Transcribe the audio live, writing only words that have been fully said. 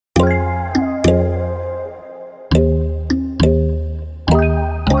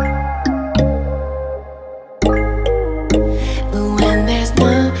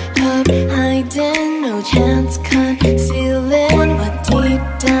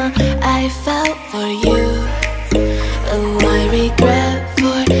I felt for you. Oh, I regret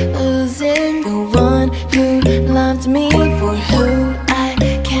for losing the one who loved me, for who I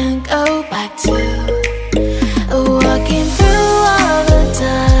can't go back to. Walking through all the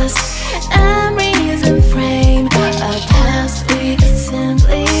dust, memories and frame, a past we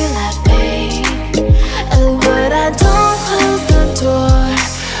simply let fade. Oh, but I don't close the door,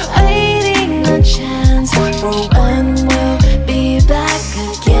 waiting a chance for when we'll be back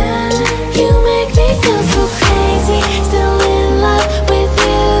again. You make me feel so crazy, still in love with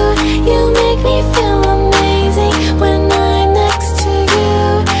you. You make me feel amazing when I'm next to you.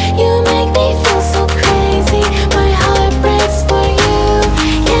 You make me feel so crazy, my heart breaks for you.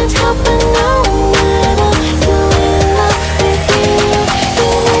 Can't help but know that I'm still in love with you. You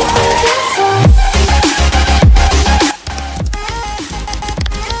make me feel so.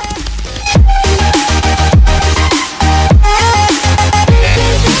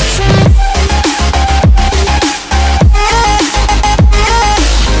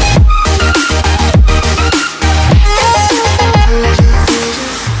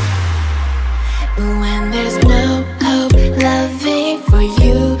 When there's no hope, loving for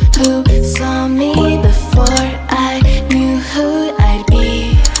you who saw me before I knew who I'd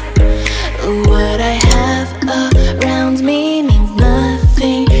be. What I have around me means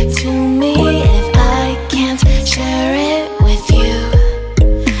nothing to me if I can't share it with you.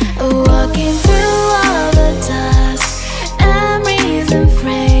 Walking through all the dust, memories and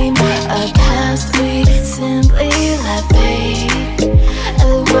frame, a past we simply let fade.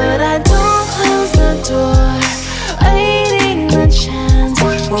 But I don't close the door, waiting the chance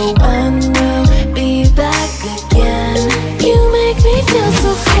for when